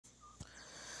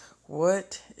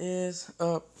What is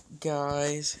up,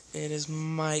 guys? It is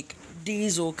Mike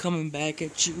Diesel coming back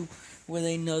at you with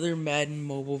another Madden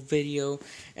mobile video,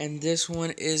 and this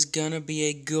one is gonna be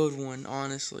a good one,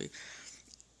 honestly.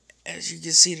 As you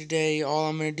can see today, all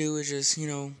I'm gonna do is just,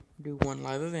 do one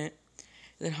live event,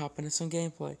 then hop into some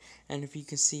gameplay. And if you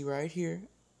can see right here,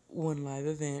 one live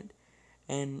event,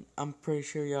 and I'm pretty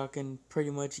sure y'all can pretty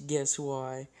much guess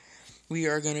why. We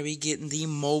are going to be getting the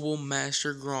Mobile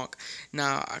Master Gronk.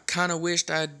 Now, I kind of wished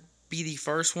I'd be the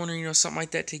first one or, something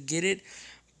like that to get it.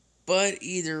 But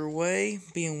either way,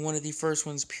 being one of the first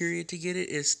ones, period, to get it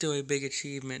is still a big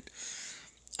achievement.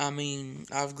 I mean,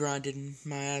 I've grinded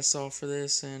my ass off for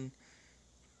this, and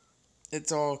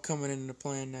it's all coming into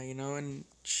plan now, and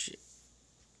shit,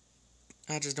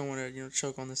 I just don't want to,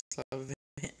 choke on this live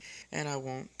event, and I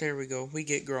won't. There we go. We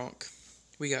get Gronk.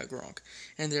 We got Gronk.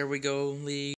 And there we go.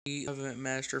 League Event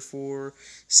Master for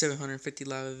 750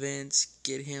 live events.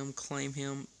 Get him, claim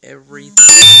him, everything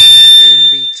in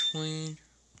between.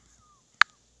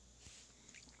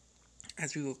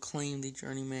 As we will claim the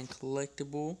Journeyman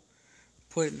collectible.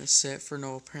 Put it in the set for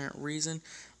no apparent reason.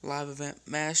 Live Event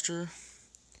Master.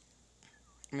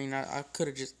 I mean, I could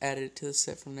have just added it to the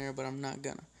set from there, but I'm not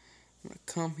gonna. I'm gonna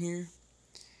come here,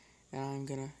 and I'm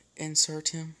gonna insert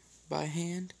him by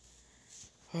hand.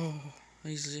 Oh,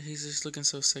 he's just looking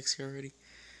so sexy already.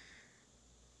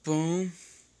 Boom,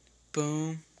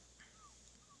 boom,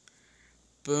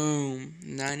 boom.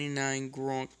 99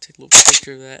 Gronk. Take a little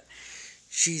picture of that.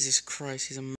 Jesus Christ,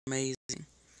 he's amazing.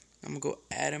 I'm gonna go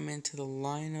add him into the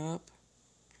lineup.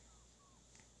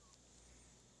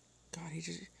 God, he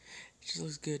just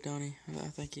looks good, don't he? I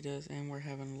think he does. And we're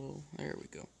having a little. There we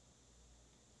go.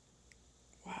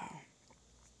 Wow.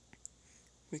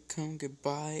 We come.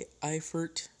 Goodbye,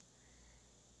 Eifert.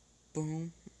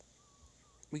 Boom.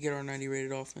 We get our 90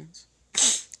 rated offense.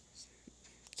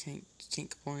 Can't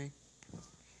complain.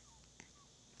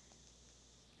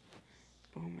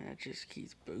 Boom, and that just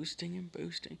keeps boosting and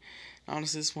boosting.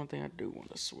 Honestly, this is one thing I do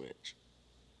want to switch.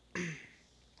 Put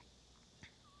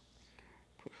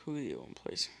Julio in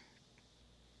place.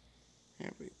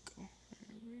 There we go.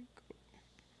 There we go.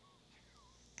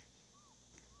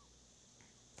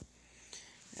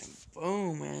 And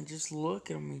boom, man, just look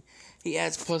at him. He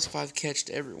adds +5 catch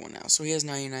to everyone now. So he has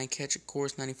 99 catch, of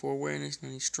course, 94 awareness,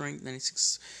 90 strength,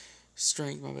 96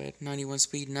 strength, my bad, 91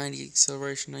 speed, 90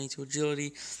 acceleration, 92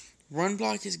 agility. Run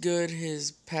block is good.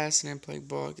 His pass and impact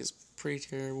block is pretty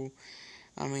terrible.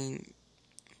 I mean,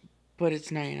 but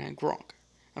it's 99 Gronk.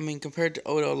 I mean, compared to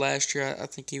Odo last year, I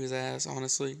think he was ass,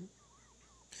 honestly.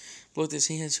 Look at this,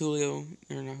 he has Julio,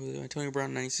 or not Julio, Antonio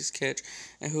Brown 96 catch,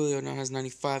 and Julio now has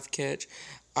 95 catch.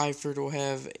 Eifert will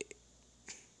have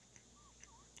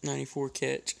 94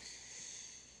 catch.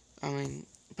 I mean,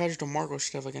 Patrick DeMarco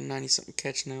should have like a 90-something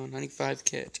catch now, 95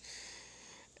 catch.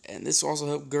 And this will also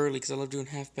help Gurley, because I love doing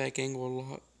halfback angle a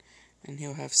lot. And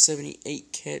he'll have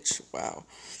 78 catch. Wow.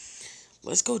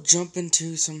 Let's go jump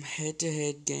into some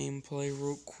head-to-head gameplay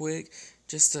real quick.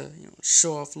 Just to,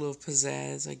 show off a little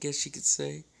pizzazz, I guess you could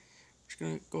say. I'm just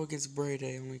going to go against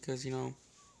Brady only because, I don't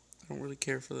really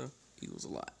care for the Eagles a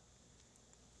lot.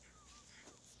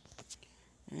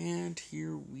 And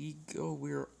here we go.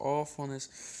 We're off on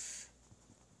this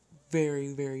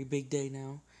very, very big day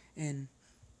now. And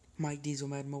Mike Diesel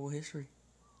Madden Mobile history.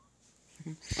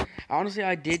 Honestly,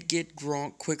 I did get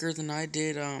Gronk quicker than I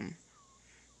did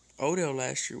Odell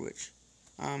last year, which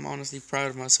I'm honestly proud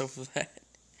of myself for that.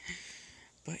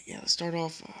 But yeah, let's start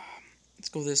off. Let's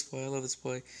go this play. I love this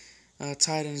play.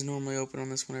 Tight ends normally open on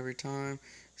this one every time.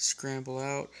 Scramble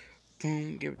out.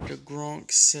 Boom. Give it to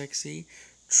Gronk. Sexy.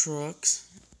 Trucks.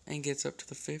 And gets up to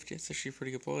the 50. It's actually a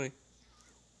pretty good play.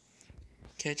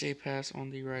 Catch a pass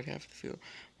on the right half of the field.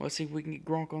 Let's see if we can get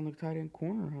Gronk on the tight end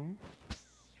corner, huh?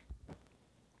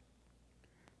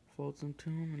 Folds him to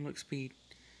him and look speed.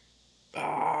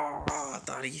 Oh, I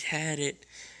thought he had it.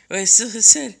 Wait, it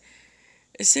said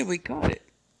we got it.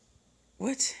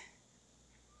 What?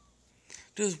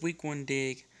 Do this week 1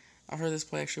 dig. I've heard this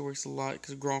play actually works a lot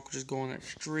because Gronk will just go on that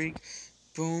streak.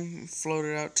 Boom,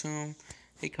 floated out to him.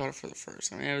 He caught it for the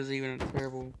first. I mean, that was even a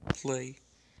terrible play.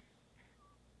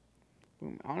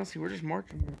 Boom. Honestly, we're just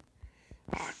marching here.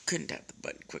 Oh, I couldn't tap the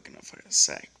button quick enough. I got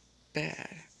sacked.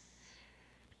 Bad.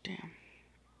 Damn.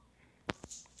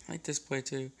 I like this play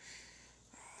too.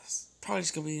 It's probably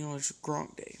just gonna be it's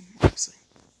Gronk day, honestly.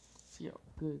 See how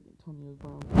good Antonio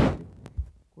Brown. Of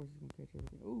course, he's gonna catch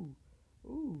everything.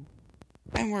 Ooh.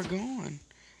 And we're gone.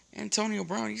 Antonio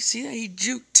Brown, you see that? He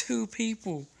juked 2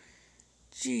 people.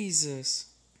 Jesus.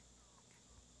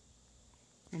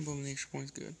 And boom, the extra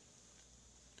point's good.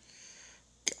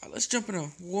 Let's jump into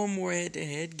one more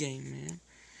head-to-head game, man.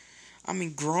 I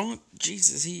mean, Gronk,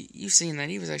 Jesus, you seen that?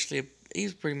 He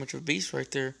was pretty much a beast right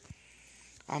there.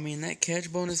 I mean, that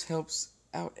catch bonus helps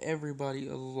out everybody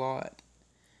a lot,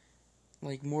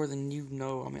 like more than you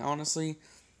know. I mean, honestly,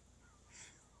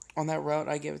 on that route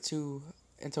I give it to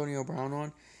Antonio Brown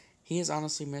on, he has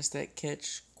honestly missed that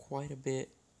catch quite a bit.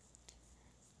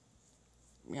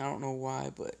 I mean, I don't know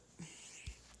why, but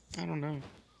I don't know.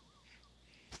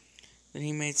 Then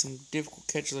he made some difficult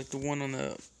catches like the one on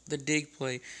the dig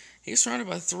play. He was surrounded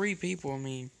by 3 people. I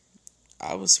mean,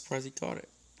 I was surprised he caught it.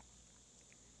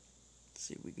 Let's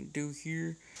see what we can do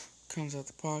here. Comes out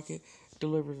the pocket,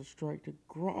 delivers a strike to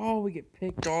Gronk. Oh, we get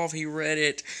picked off. He read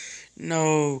it.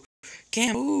 No,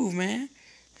 can't move, man.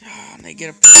 Oh, and they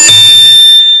get a.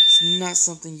 It's not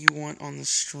something you want on the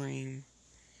stream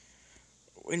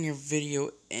in your video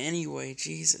anyway.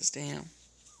 Jesus, damn.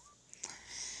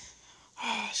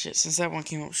 Oh, shit, since that one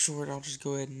came up short, I'll just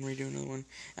go ahead and redo another one.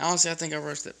 And honestly, I think I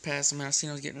rushed that pass. I mean, I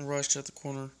seen I was getting rushed at the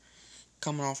corner,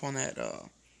 coming off on that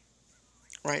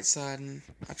right side, and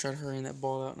I tried hurrying that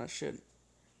ball out, and I shouldn't.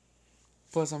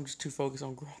 Plus, I'm just too focused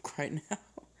on Gronk right now.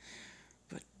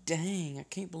 But dang, I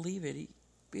can't believe it. He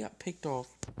got picked off.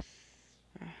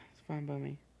 It's fine by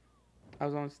me. I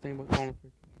was honestly thinking about calling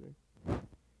for today.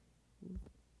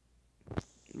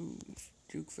 Ooh,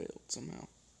 juke failed somehow.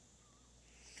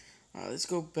 Let's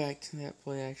go back to that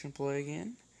play-action play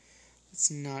again. Let's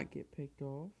not get picked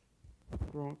off.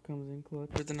 Gronk comes in clutch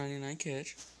with the 99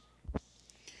 catch.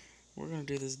 We're going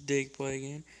to do this dig play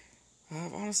again. I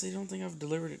honestly don't think I've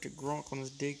delivered it to Gronk on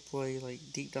this dig play, like,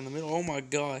 deep down the middle. Oh, my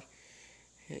God.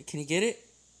 Can he get it?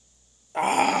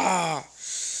 Ah!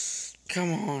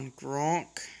 Come on, Gronk.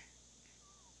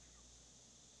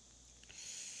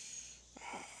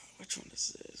 Which one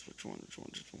is this? Which one?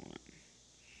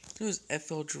 It was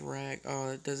FL Drag. Oh,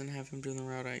 it doesn't have him doing the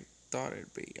route I thought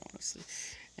it'd be, honestly.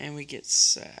 And we get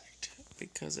sacked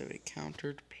because of a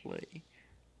countered play.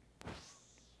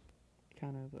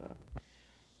 Kind of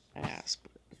ass.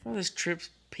 But as far as this trip's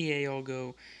PA all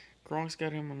go, Gronk's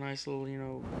got him a nice little,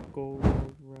 goal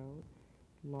route.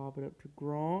 Lob it up to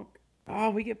Gronk. Oh,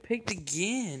 we get picked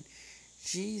again.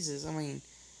 Jesus, I mean,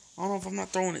 I don't know if I'm not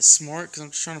throwing it smart because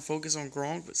I'm just trying to focus on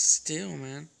Gronk, but still,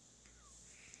 man.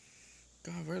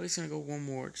 God, we're at least going to go one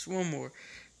more. Just one more.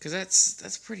 Because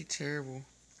that's pretty terrible.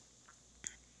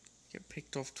 Get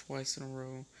picked off twice in a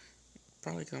row.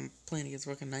 Probably because I'm playing against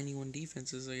fucking 91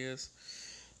 defenses, I guess.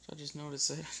 So I just noticed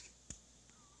that.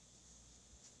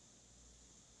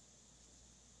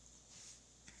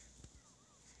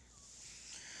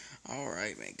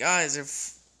 Alright, man. Guys,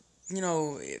 if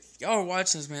y'all are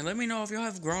watching this, man, let me know if y'all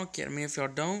have Gronk yet. I mean, if y'all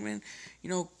don't, man,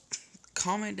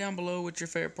 comment down below what your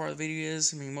favorite part of the video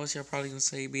is. I mean, most of y'all probably gonna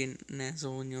say being an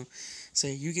asshole and,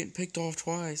 say you getting picked off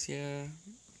twice. Yeah,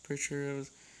 pretty sure it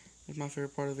was my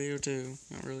favorite part of the video, too.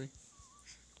 Not really.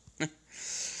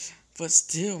 But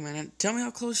still, man, tell me how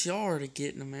close y'all are to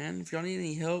getting them, man. If y'all need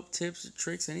any help, tips,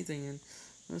 tricks, anything, and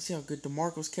let's see how good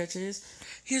DeMarco's catch is.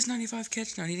 He has 95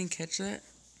 catch now. He didn't catch that.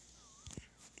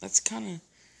 That's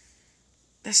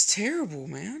terrible,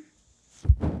 man.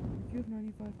 You have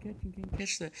 95 catch and can't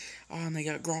catch that. Oh, and they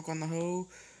got Gronk on the hoe.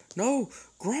 No,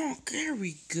 Gronk. There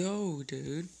we go,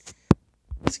 dude.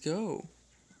 Let's go.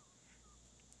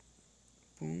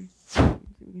 Boom. Let's see if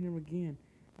we can hit him again.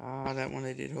 Ah, that one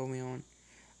they did hold me on.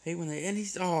 I hate when they, and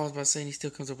he's, oh, I was about to say, and he still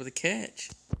comes up with a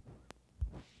catch.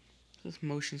 This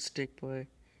motion stick play.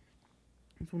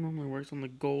 This one normally works on the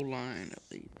goal line, at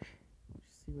least.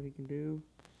 Let's see what he can do.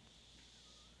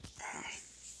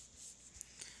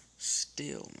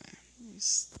 Still, man.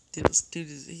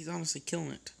 He's honestly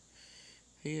killing it.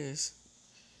 He is.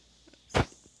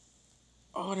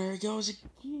 Oh, there he goes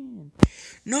again.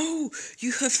 No!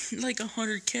 You have like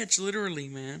 100 catch, literally,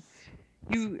 man.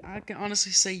 I can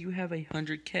honestly say you have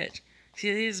 100 catch.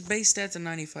 See, his base stats are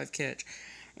 95 catch.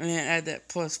 And then add that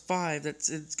plus 5,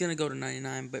 it's gonna go to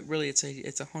 99, but really it's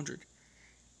 100.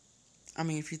 I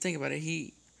mean, if you think about it,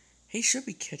 he should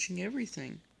be catching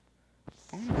everything.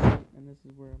 Honestly, and this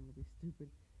is where I'm gonna be stupid.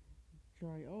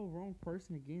 Wrong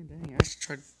person again. Dang, I should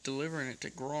try delivering it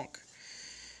to Gronk.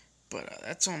 But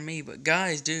that's on me. But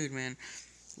guys, dude, man,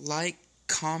 like,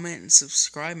 comment, and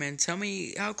subscribe, man. Tell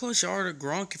me how close you are to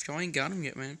Gronk if y'all ain't got him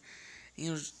yet, man.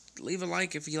 Just leave a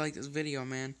like if you like this video,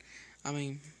 man. I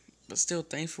mean, but still,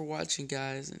 thanks for watching,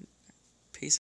 guys, and